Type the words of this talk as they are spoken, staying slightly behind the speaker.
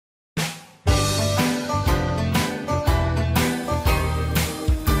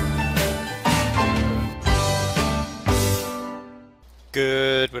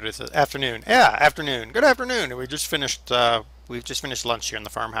What is it? Afternoon. Yeah, afternoon. Good afternoon. And we've just finished lunch here in the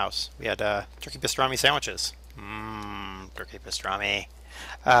farmhouse. We had turkey pastrami sandwiches. Mmm, turkey pastrami.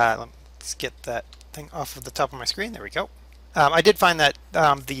 Let's get that thing off of the top of my screen. There we go. I did find that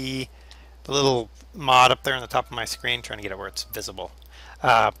the little mod up there on the top of my screen, trying to get it where it's visible.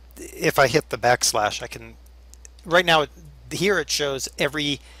 If I hit the backslash, I can. Right now, here it shows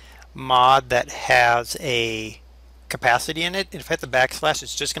every mod that has a capacity in it. If I hit the backslash,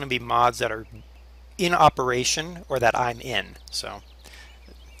 it's just going to be mods that are in operation or that I'm in. So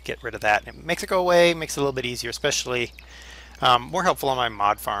get rid of that. It makes it go away, makes it a little bit easier, especially more helpful on my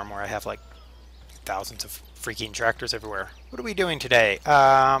mod farm where I have like thousands of freaking tractors everywhere. What are we doing today?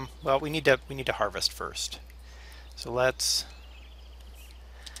 Well, we need to harvest first. So let's.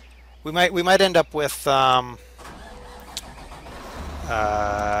 We might end up with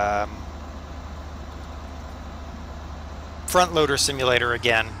front loader simulator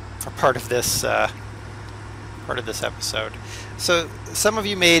again for part of this episode. So some of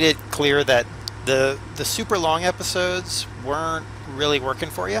you made it clear that the super long episodes weren't really working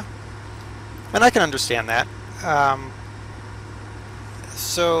for you, and I can understand that.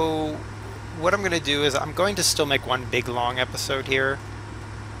 So what I'm going to do is I'm going to still make one big long episode here.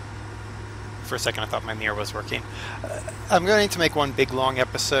 For a second I thought my mirror was working. I'm going to make one big long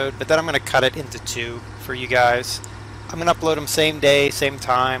episode, but then I'm going to cut it into two for you guys. I'm going to upload them same day, same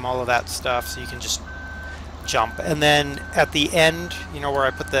time, all of that stuff, so you can just jump. And then at the end, you know where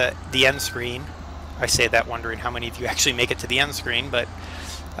I put the end screen, I say that wondering how many of you actually make it to the end screen, but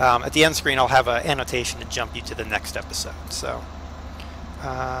at the end screen I'll have an annotation to jump you to the next episode. So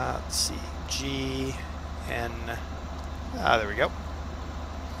let's see, G, N, there we go.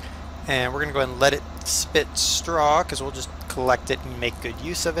 And we're going to go ahead and let it spit straw, because we'll just collect it and make good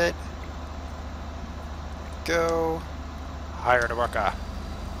use of it. Go. Higher to work.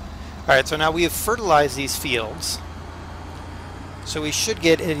 Alright, so now we have fertilized these fields. So we should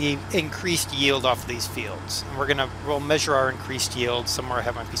get an increased yield off of these fields. And we'll measure our increased yield. Somewhere I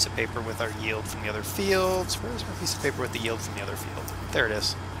have my piece of paper with our yield from the other fields. Where's my piece of paper with the yield from the other field? There it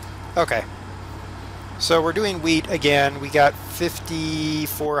is. Okay. So we're doing wheat again. We got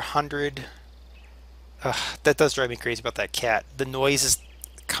 5,400. That does drive me crazy about that cat. The noise is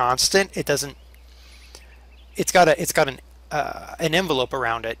constant. It doesn't. It's got an envelope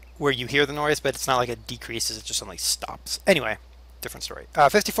around it where you hear the noise, but it's not like it decreases. It just suddenly stops. Anyway, different story.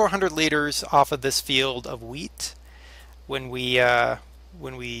 5,400 liters off of this field of wheat when we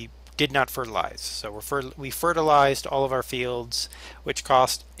did not fertilize. So we fertilized all of our fields, which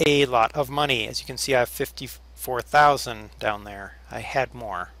cost a lot of money. As you can see, I have 54,000 down there. I had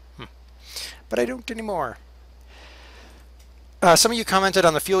more, but I don't anymore. Some of you commented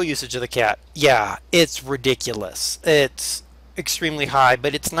on the fuel usage of the cat. Yeah, it's ridiculous. It's extremely high,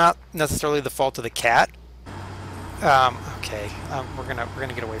 but it's not necessarily the fault of the cat. Okay, we're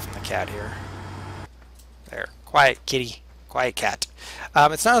gonna get away from the cat here. There, quiet kitty, quiet cat.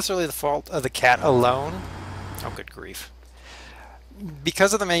 It's not necessarily the fault of the cat alone. Oh, good grief!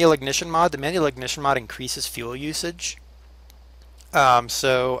 Because of the manual ignition mod, the manual ignition mod increases fuel usage.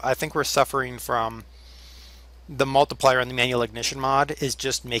 So I think we're suffering from the multiplier on the manual ignition mod is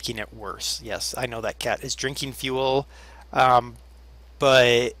just making it worse. Yes, I know that cat is drinking fuel,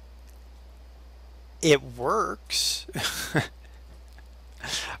 but it works.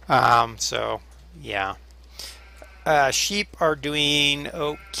 So yeah, sheep are doing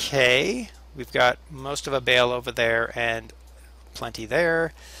okay. We've got most of a bale over there and plenty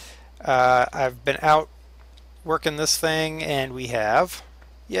there. I've been out working this thing, and we have,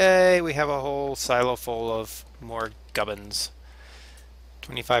 yay, we have a whole silo full of more gubbins.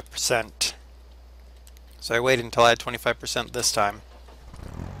 25%. So I waited until I had 25% this time.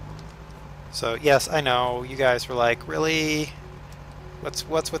 So yes, I know you guys were like, really?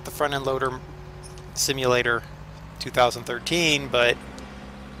 What's with the front end loader simulator 2013? But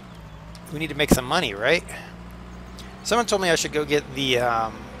we need to make some money, right? Someone told me I should go get the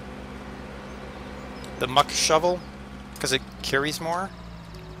muck shovel because it carries more.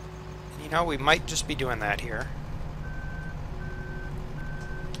 You know, we might just be doing that here.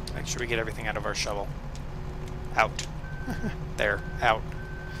 Make sure we get everything out of our shovel. Out. There, out.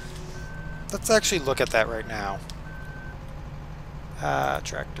 Let's actually look at that right now.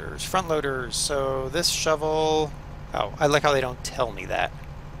 Tractors, front loaders. So this shovel... Oh, I like how they don't tell me that.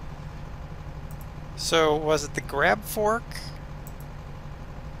 So was it the grab fork?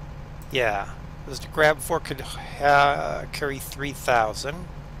 Yeah. The grab fork could carry 3,000.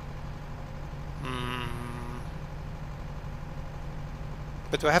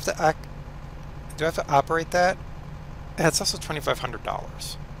 But do I have to operate that It's also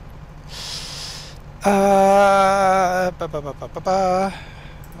 $2,500. I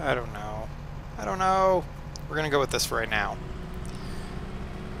don't know. I don't know. We're gonna go with this for right now.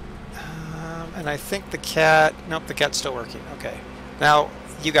 And I think the cat... Nope, the cat's still working. Okay. Now,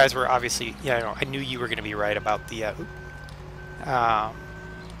 you guys were obviously... Yeah, I know. I knew you were gonna be right about the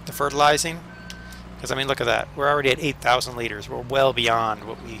fertilizing. Because, I mean, look at that. We're already at 8,000 liters. We're well beyond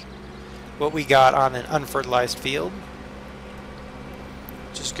what we got on an unfertilized field.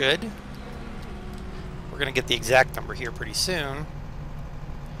 Which is good. We're going to get the exact number here pretty soon.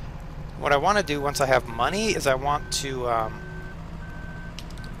 What I want to do once I have money is I want to... I'm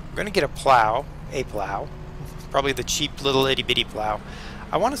going to get a plow. Probably the cheap little itty-bitty plow.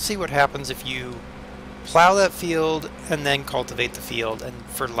 I want to see what happens if you plow that field and then cultivate the field and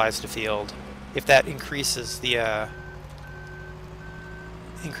fertilize the field. If that increases the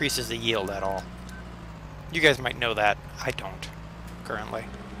yield at all. You guys might know that. I don't currently.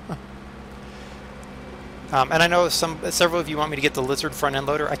 And I know several of you want me to get the Lizard front end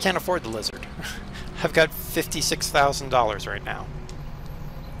loader. I can't afford the Lizard. I've got $56,000 right now.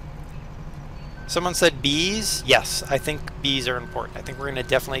 Someone said bees. Yes, I think bees are important. I think we're going to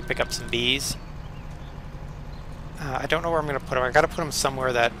definitely pick up some bees. I don't know where I'm going to put them. I got to put them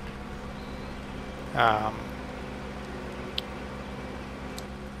somewhere that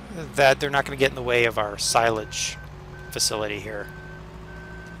that they're not going to get in the way of our silage facility here.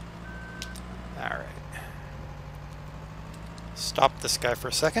 Alright. Stop this guy for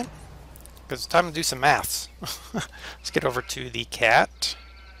a second, because it's time to do some maths. Let's get over to the cat.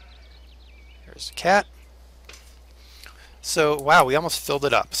 There's the cat. So, wow, we almost filled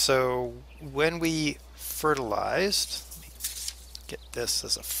it up. So, when we fertilized, let me get this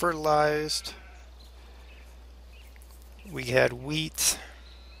as a fertilized, we had wheat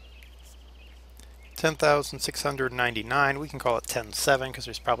 10,699. We can call it 10.7 because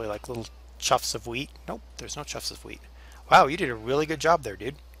there's probably like little chuffs of wheat. Nope, there's no chuffs of wheat. Wow, you did a really good job there,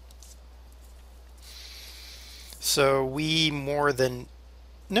 dude. So we more than...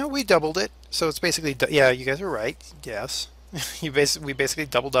 No, we doubled it. So it's basically... Yeah, you guys were right. Yes. We basically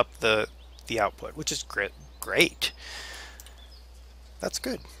doubled up the output, which is great. That's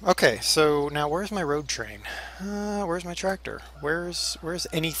good. Okay, so now where's my road train? Where's my tractor? Where's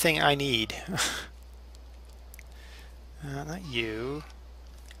anything I need? Not you.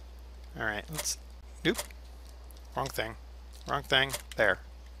 Alright, let's... Oop. Wrong thing. Wrong thing. There.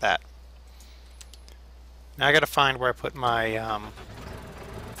 That. Now I gotta find where I put my...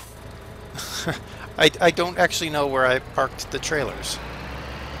 I don't actually know where I parked the trailers.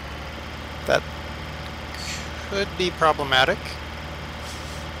 That could be problematic.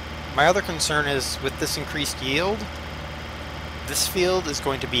 My other concern is with this increased yield, this field is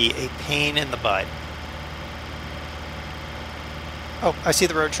going to be a pain in the butt. Oh, I see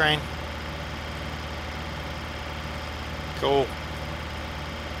the road train. Cool.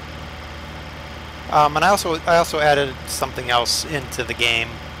 And I also added something else into the game.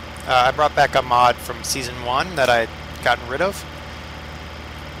 I brought back a mod from Season 1 that I had gotten rid of.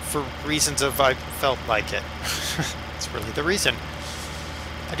 For reasons of I felt like it. It's really the reason.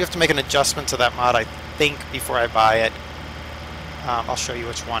 I do have to make an adjustment to that mod, I think, before I buy it. I'll show you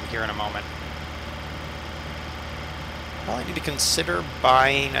which one here in a moment. Probably need to consider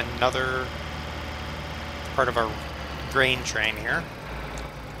buying another part of our grain train here.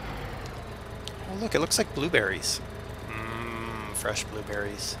 Oh look, it looks like blueberries. Fresh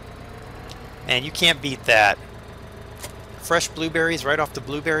blueberries. Man, you can't beat that. Fresh blueberries right off the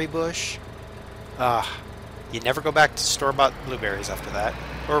blueberry bush. You never go back to store-bought blueberries after that.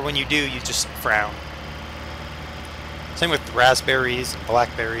 Or when you do, you just frown. Same with raspberries and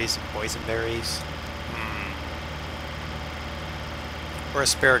blackberries and boysenberries. Or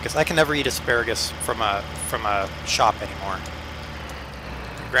asparagus. I can never eat asparagus from a shop anymore.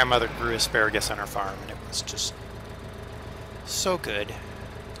 My grandmother grew asparagus on her farm, and it was just so good.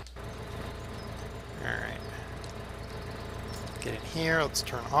 Alright. Get in here. Let's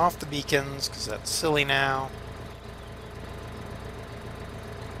turn off the beacons, because that's silly now.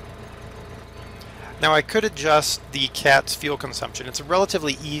 Now I could adjust the cat's fuel consumption. It's a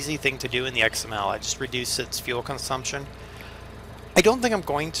relatively easy thing to do in the XML. I just reduce its fuel consumption. I don't think I'm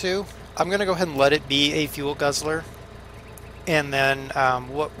going to. I'm going to go ahead and let it be a fuel guzzler. And then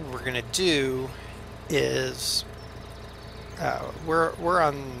what we're going to do is... we're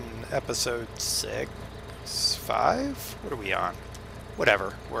on episode 6, 5? What are we on?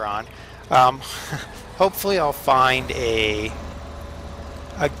 Whatever we're on. Hopefully I'll find a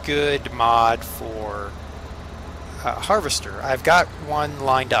good mod for harvester. I've got one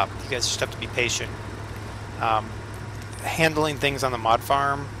lined up. You guys just have to be patient. handling things on the mod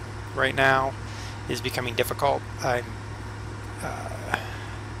farm right now is becoming difficult.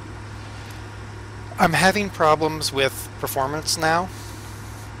 I'm having problems with performance now,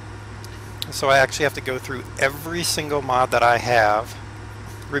 so I actually have to go through every single mod that I have,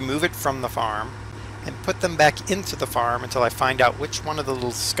 remove it from the farm, and put them back into the farm until I find out which one of the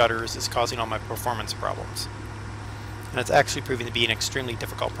little scutters is causing all my performance problems. And it's actually proving to be an extremely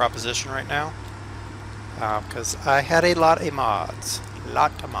difficult proposition right now, because I had a lot of mods.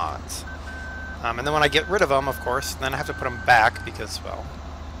 And then when I get rid of them, of course, then I have to put them back because, well,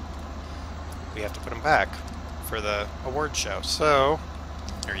 we have to put them back for the award show. So,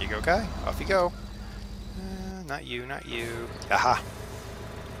 there you go, guy. Off you go. Not you, not you. Aha.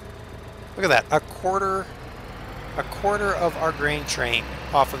 Look at that. A quarter of our grain train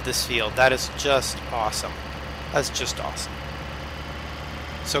off of this field. That is just awesome. That's just awesome.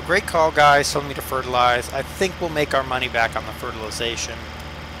 So great call, guys, telling me to fertilize. I think we'll make our money back on the fertilization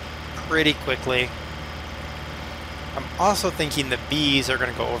pretty quickly. I'm also thinking the bees are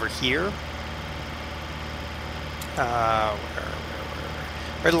going to go over here.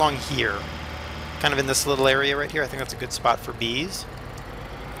 Right along here. Kind of in this little area right here. I think that's a good spot for bees.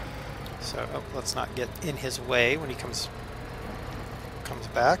 So let's not get in his way when he comes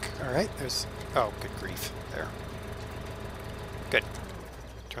back. Alright, there's... Oh, good grief. There. Good.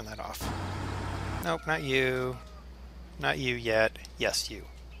 Turn that off. Nope, not you. Not you yet. Yes, you.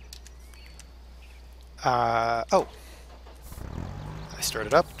 Oh. I start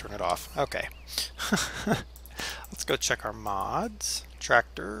it up, turn it off. Okay. Let's go check our mods.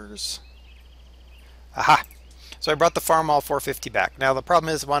 Tractors. Aha! So I brought the farm all 450 back. Now the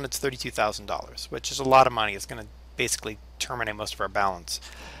problem is, one, it's $32,000, which is a lot of money. It's going to basically terminate most of our balance.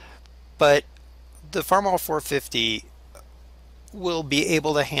 But the farm all 450 will be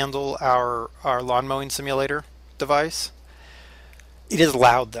able to handle our lawn mowing simulator device. It is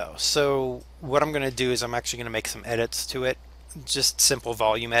loud though, so what I'm going to do is I'm actually going to make some edits to it, just simple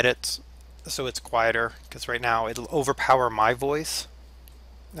volume edits, so it's quieter, because right now it'll overpower my voice.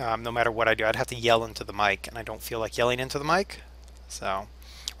 No matter what I do, I'd have to yell into the mic, and I don't feel like yelling into the mic. So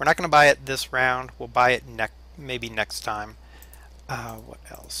we're not going to buy it this round. We'll buy it maybe next time. What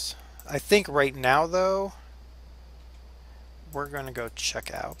else? I think right now, though, we're going to go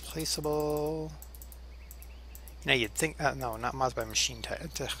check out placeable. You know, you'd think, no, not mods by machine type.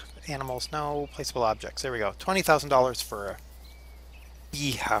 Animals, no. Placeable objects. There we go. $20,000 for a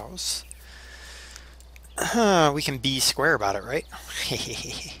bee house. We can be square about it, right?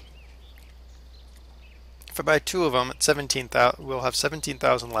 If I buy two of them at 17,000, we'll have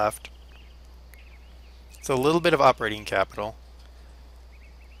 17,000 left. It's a little bit of operating capital.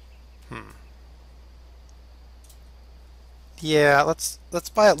 Yeah, let's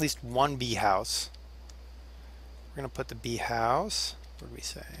buy at least one bee house. We're gonna put the bee house. What did we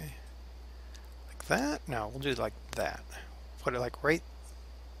say? Like that? No, we'll do it like that. Put it like right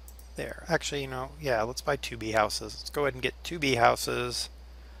there. Actually, you know, yeah, let's buy two bee houses. Let's go ahead and get two bee houses.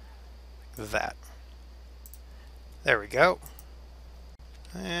 Like that. There we go.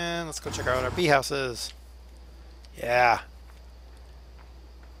 And let's go check out our bee houses. Yeah.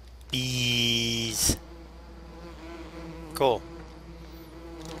 Bees. Cool.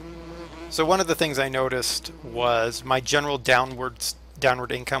 So one of the things I noticed was my general downward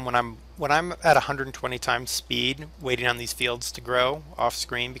income when I'm at 120 times speed, waiting on these fields to grow off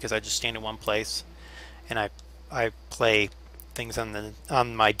screen, because I just stand in one place and I play things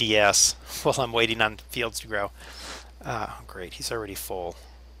on my DS while I'm waiting on fields to grow. Great, he's already full.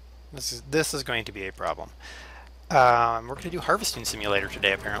 This is going to be a problem. We're going to do Harvesting Simulator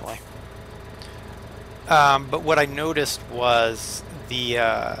today, apparently. But what I noticed was the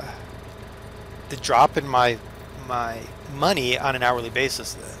drop in my money on an hourly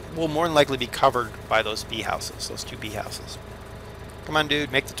basis will more than likely be covered by those bee houses, those two bee houses. Come on,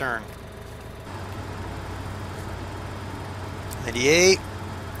 dude, make the turn. 98.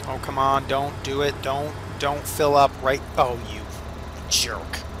 Oh, come on, don't do it. Don't fill up right. Oh, you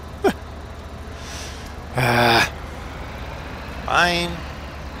jerk. Fine.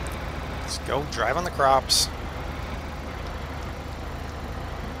 Let's go drive on the crops.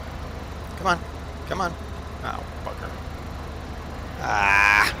 Come on. Come on. Oh, bugger.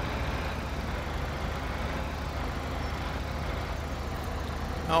 Ah.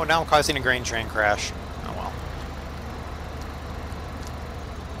 Oh, now I'm causing a grain train crash. Oh, well.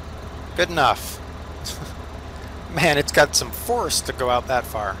 Good enough. Man, it's got some force to go out that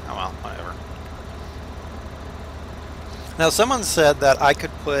far. Oh, well, whatever. Now, someone said that I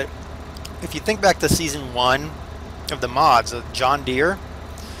could put, if you think back to Season 1 of the mods, John Deere,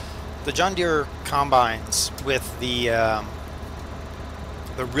 the John Deere combines with the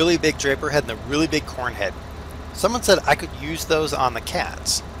really big draper head and the really big corn head. Someone said I could use those on the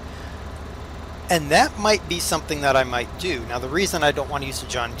cats. And that might be something that I might do. Now the reason I don't want to use the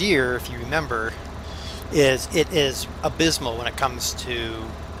John Deere, if you remember, is it is abysmal when it comes to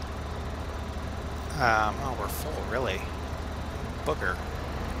oh, we're full, really. Booger.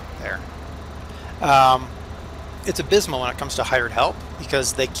 There. It's abysmal when it comes to hired help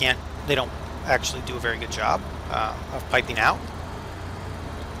because they don't actually do a very good job of piping out.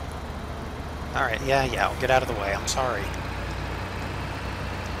 Alright, yeah, I'll get out of the way, I'm sorry.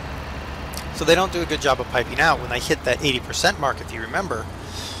 So they don't do a good job of piping out. When they hit that 80% mark, if you remember,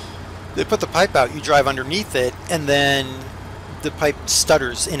 they put the pipe out, you drive underneath it, and then the pipe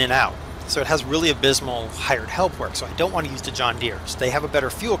stutters in and out. So it has really abysmal hired help work, so I don't want to use the John Deere's. They have a better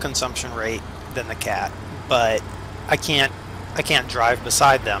fuel consumption rate than the Cat, but I can't drive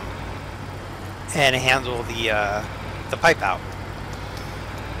beside them and handle the pipe out.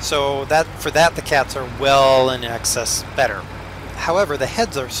 So for that the Cats are well in excess better. However, the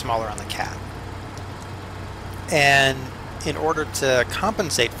heads are smaller on the Cat. And in order to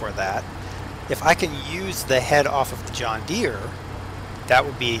compensate for that, if I can use the head off of the John Deere, that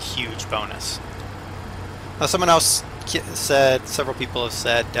would be a huge bonus. Now someone else said, several people have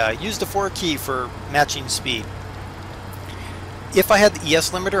said, use the 4 key for matching speed. If I had the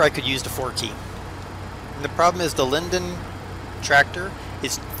ES limiter, I could use the 4 key. And the problem is the Linden tractor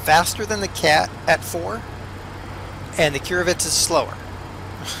is faster than the Cat at 4, and the Kurovitz is slower.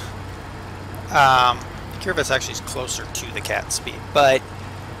 The Kurovitz actually is closer to the Cat speed, but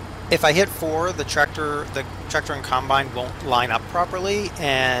if I hit 4, the tractor and combine won't line up properly,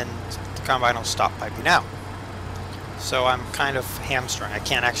 and the combine will stop piping out. So I'm kind of hamstrung. I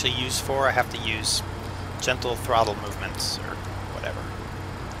can't actually use 4. I have to use gentle throttle movements or whatever.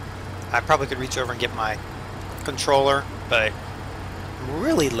 I probably could reach over and get my controller, but I'm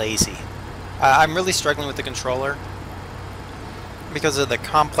really lazy. I'm really struggling with the controller because of the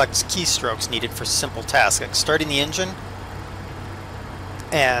complex keystrokes needed for simple tasks, like starting the engine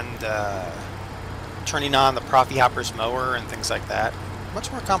and turning on the Profi Hopper's mower and things like that.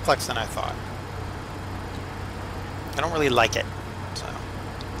 Much more complex than I thought. I don't really like it. So,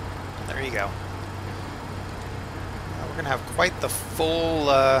 there you go. We're going to have quite the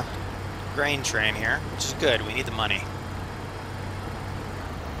full grain train here, which is good. We need the money.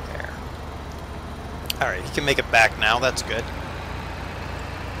 There. Alright, he can make it back now. That's good.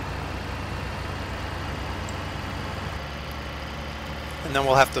 And then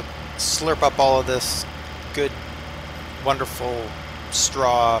we'll have to slurp up all of this good, wonderful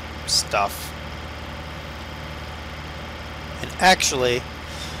straw stuff. And actually,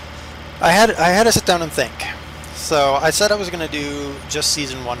 I had to sit down and think. So I said I was going to do just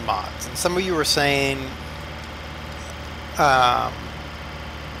Season 1 mods. And some of you were saying to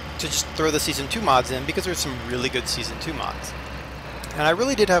just throw the Season 2 mods in because there's some really good Season 2 mods. And I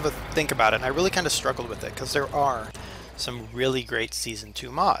really did have a think about it, and I really kind of struggled with it because there are some really great Season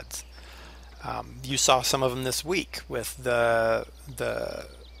 2 mods. You saw some of them this week with the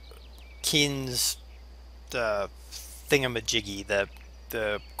Keen's thingamajiggy,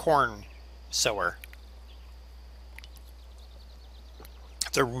 the corn sower.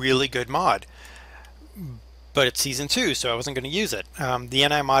 It's a really good mod, but it's Season 2, so I wasn't going to use it. The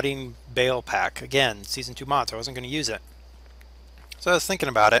anti-modding bale pack, again, Season 2 mod, so I wasn't going to use it. So I was thinking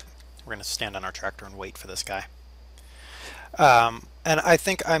about it. We're going to stand on our tractor and wait for this guy. And I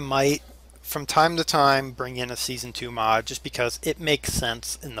think I might, from time to time, bring in a Season 2 mod just because it makes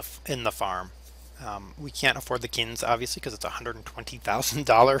sense in the farm. We can't afford the Kins, obviously, because it's a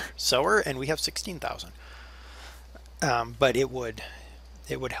 $120,000 sower, and we have $16,000. But it would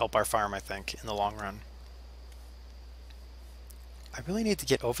help our farm, I think, in the long run. I really need to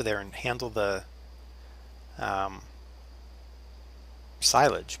get over there and handle the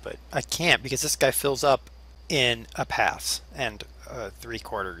silage, but I can't because this guy fills up in a pass and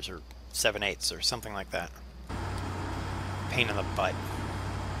 3/4 or 7/8 or something like that. Pain in the butt.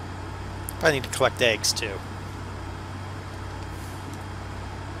 I need to collect eggs too.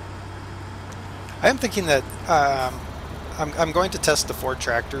 I am thinking that I'm going to test the Ford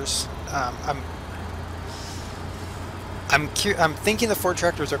tractors. I'm thinking the Ford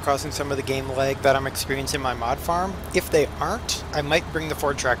tractors are causing some of the game lag that I'm experiencing in my mod farm. If they aren't, I might bring the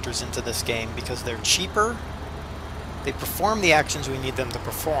Ford tractors into this game because they're cheaper. They perform the actions we need them to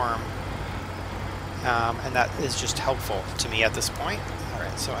perform, and that is just helpful to me at this point.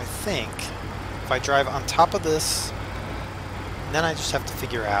 Alright, so I think if I drive on top of this, then I just have to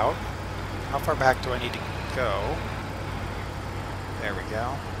figure out how far back do I need to go. There we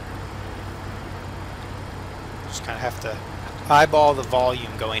go. Just kind of have to eyeball the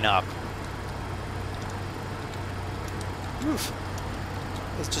volume going up. Oof.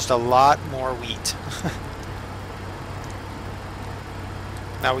 It's just a lot more wheat.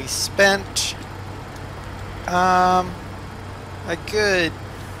 Now we spent a good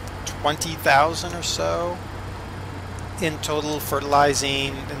 20,000 or so in total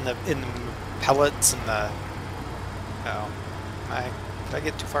fertilizing in the pellets and the. Oh, did I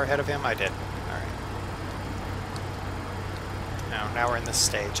get too far ahead of him? I did. All right. Now we're in this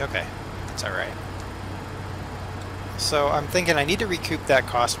stage. Okay, that's all right. So I'm thinking I need to recoup that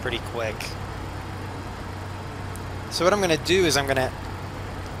cost pretty quick. So what I'm going to do is I'm not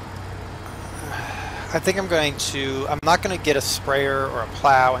going to get a sprayer or a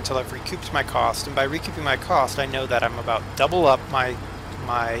plow until I've recouped my cost. And by recouping my cost, I know that I'm about double up my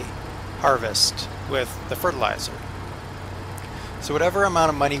harvest with the fertilizer. So whatever amount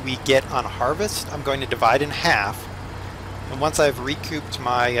of money we get on harvest, I'm going to divide in half. And once I've recouped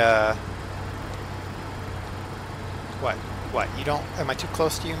my, What? You don't... Am I too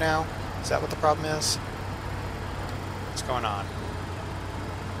close to you now? Is that what the problem is? What's going on?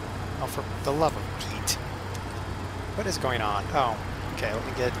 Oh, for the love of Pete. What is going on? Oh, okay, let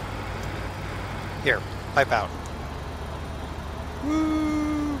me get... Here, pipe out.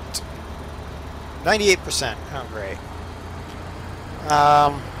 Woot! 98%. Oh, great.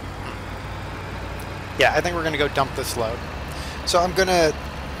 Yeah, I think we're going to go dump this load. So I'm going to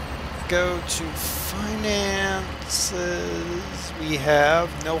go to finances. We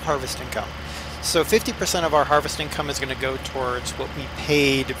have no harvest income. So 50% of our harvest income is going to go towards what we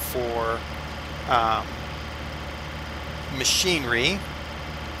paid for machinery,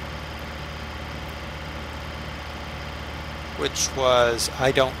 which was,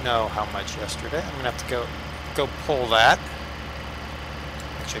 I don't know how much yesterday. I'm going to have to go pull that.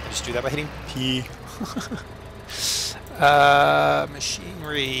 Actually, I can just do that by hitting P.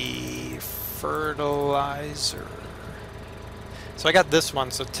 Machinery, fertilizer. So I got this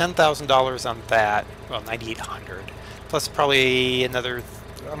one, so $10,000 on that. Well, $9,800 plus probably another.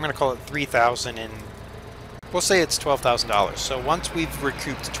 I'm going to call it $3,000 in. We'll say it's $12,000. So once we've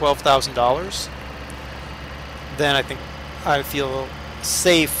recouped $12,000, then I think I feel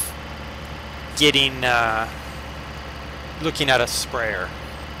safe getting looking at a sprayer.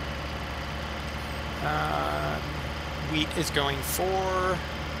 Wheat is going for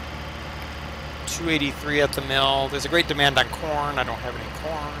 $283 at the mill. There's a great demand on corn. I don't have any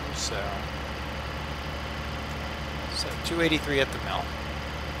corn, so $283 at the mill.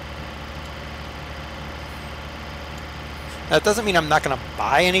 That doesn't mean I'm not going to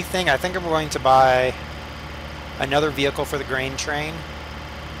buy anything. I think I'm going to buy another vehicle for the grain train.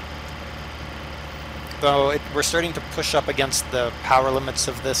 Though we're starting to push up against the power limits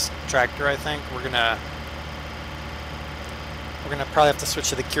of this tractor, I think. We're gonna probably have to switch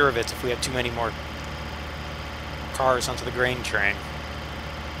to the Curavits if we have too many more cars onto the grain train.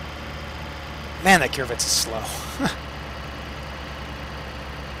 Man, that Curavits is slow.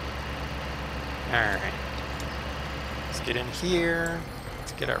 Alright. Let's get in here.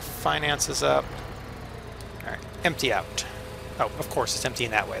 Let's get our finances up. Alright, empty out. Oh, of course it's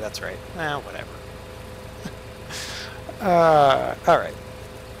emptying that way, that's right. Whatever. Alright.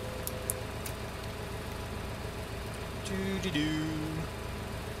 Doo-doo-doo.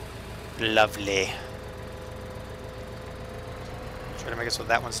 Lovely. Try to make it so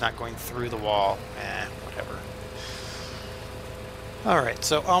that one's not going through the wall. Whatever. Alright,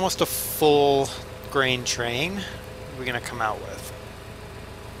 so almost a full grain train. What are we going to come out with?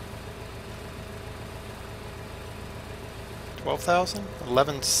 12,000?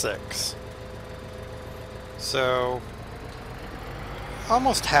 11,600. So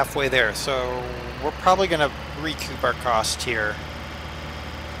almost halfway there, so we're probably going to recoup our cost here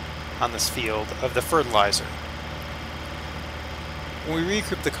on this field of the fertilizer. When we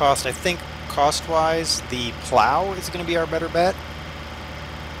recoup the cost, I think cost-wise, the plow is going to be our better bet.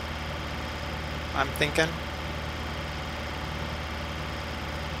 I'm thinking.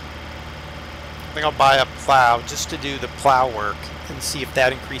 I think I'll buy a plow just to do the plow work and see if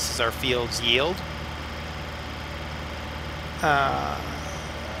that increases our field's yield.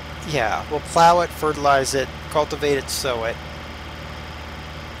 Yeah, we'll plow it, fertilize it, cultivate it, sow it.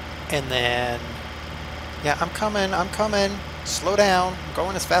 And then, yeah, I'm coming. Slow down. I'm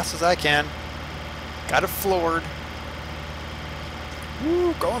going as fast as I can. Got it floored.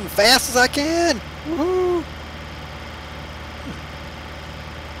 Woo, going as fast as I can. Woohoo!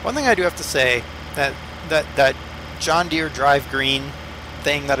 One thing I do have to say, that John Deere Drive Green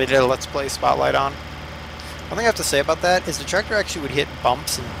thing that I did a Let's Play Spotlight on, one thing I have to say about that is the tractor actually would hit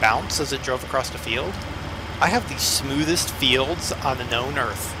bumps and bounce as it drove across the field. I have the smoothest fields on the known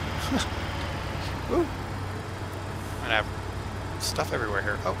earth. Woo. I'm gonna have stuff everywhere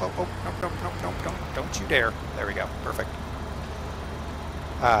here. Oh, oh, oh, no, don't you dare. There we go, perfect.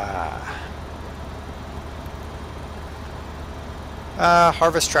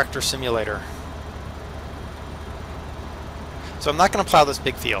 Harvest Tractor Simulator. So I'm not going to plow this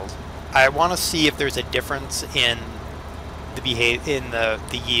big field. I want to see if there's a difference in the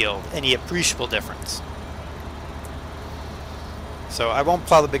the yield, any appreciable difference. So I won't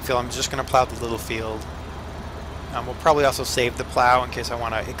plow the big field. I'm just going to plow the little field. We'll probably also save the plow in case I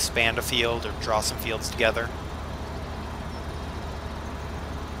want to expand a field or draw some fields together.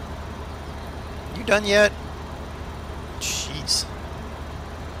 You done yet? Jeez.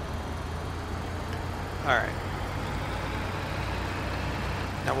 Alright.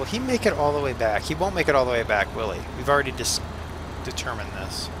 Now, will he make it all the way back? He won't make it all the way back, will he? We've already determined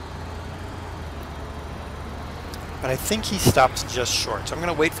this. But I think he stops just short, so I'm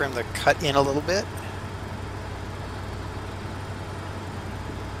going to wait for him to cut in a little bit.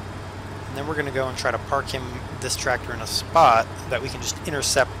 And then we're going to go and try to park this tractor in a spot that we can just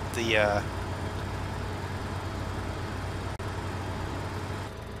intercept the... Yeah,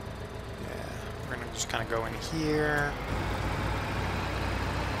 we're going to just kind of go in here.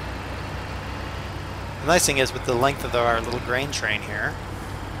 The nice thing is with the length of our little grain train here,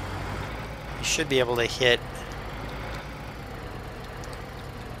 you should be able to hit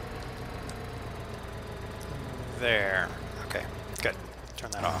there. Okay, good. Turn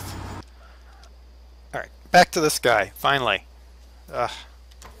that off. Alright, back to this guy, finally. Ugh.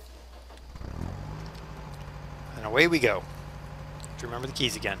 And away we go. To remember the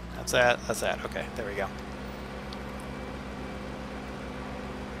keys again. That's that, that's that. Okay, there we go.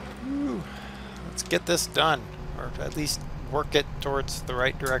 Woo. Let's get this done, or at least work it towards the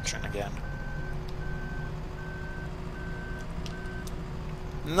right direction again.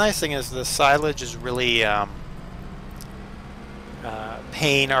 The nice thing is the silage is really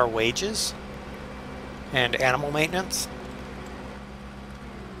paying our wages and animal maintenance.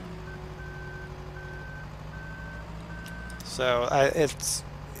 So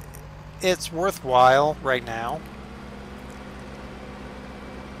it's worthwhile right now.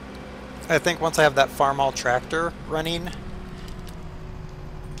 I think once I have that farm-haul tractor running,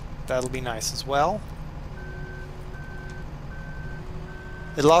 that'll be nice as well.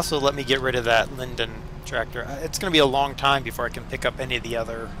 It'll also let me get rid of that Linden tractor. It's going to be a long time before I can pick up any of the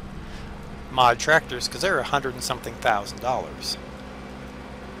other mod tractors because they're $100 and something thousand.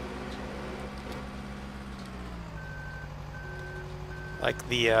 Like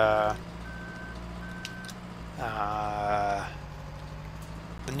the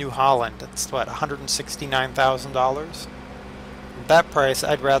New Holland, it's what, $169,000? At that price,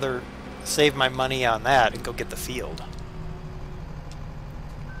 I'd rather save my money on that and go get the field.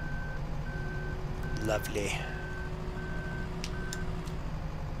 Lovely.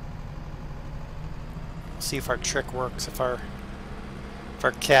 We'll see if our trick works, if our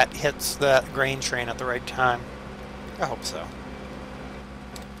cat hits that grain train at the right time. I hope so.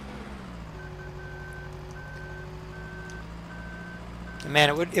 Man,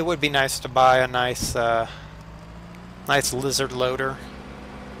 it would be nice to buy a nice nice lizard loader,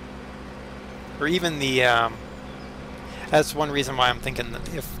 or even the. That's one reason why I'm thinking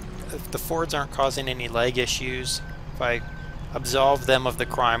that if the Fords aren't causing any leg issues, if I absolve them of the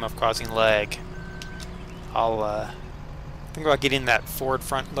crime of causing leg, I'll think about getting that Ford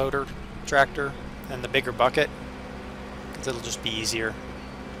front loader tractor and the bigger bucket, because it'll just be easier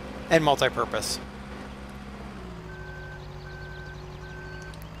and multi-purpose.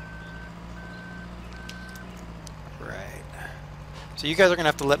 So you guys are going to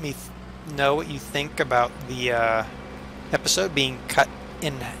have to let me know what you think about the episode being cut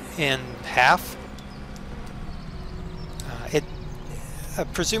in half.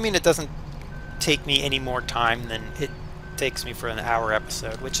 Presuming it doesn't take me any more time than it takes me for an hour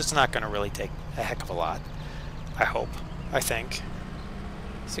episode, which it's not going to really take a heck of a lot. I hope. I think.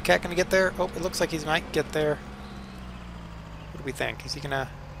 Is the cat going to get there? Oh, it looks like he might get there. What do we think? Is he going to...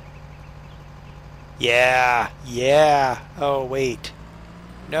 Yeah, yeah. Oh, wait.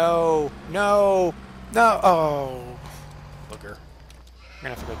 No, no, no. Oh, booger. We're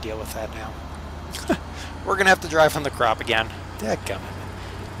going to have to go deal with that now. We're going to have to drive from the crop again. Dadgummit.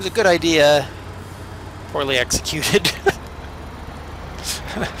 It was a good idea. Poorly executed.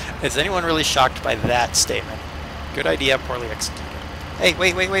 Is anyone really shocked by that statement? Good idea, poorly executed. Hey,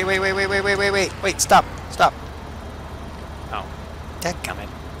 wait, stop, stop. Oh, dadgummit.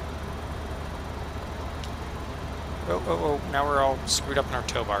 Oh, now we're all screwed up in our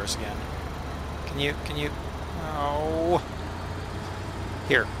tow bars again. Can you... Oh.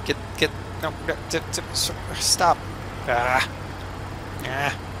 Here, get, no, stop. Ah.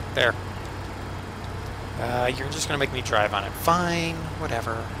 There. You're just gonna make me drive on it. Fine,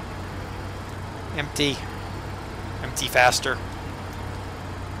 whatever. Empty. Empty faster.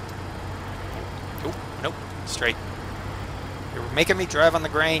 Oh, nope, straight. You're making me drive on the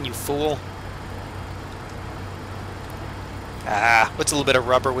grain, you fool. Ah, what's a little bit of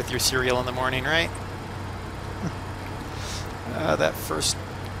rubber with your cereal in the morning, right? That first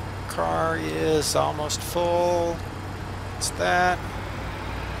car is almost full. What's that?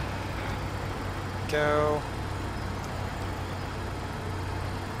 Go.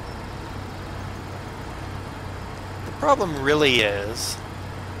 The problem really is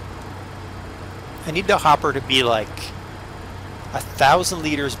I need the hopper to be like 1,000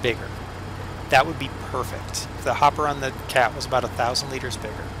 liters bigger. That would be perfect. If the hopper on the cat was about 1,000 liters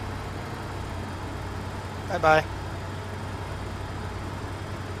bigger. Bye-bye.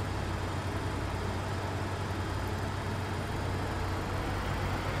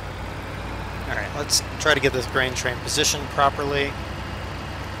 Alright, let's try to get this grain train positioned properly.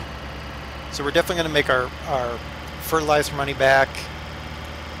 So we're definitely going to make our fertilizer money back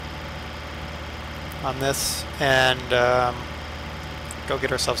on this and go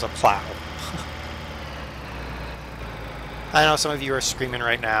get ourselves a plow. I know some of you are screaming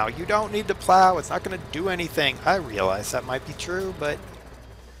right now, you don't need to plow, it's not going to do anything. I realize that might be true, but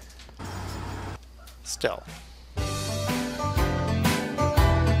still.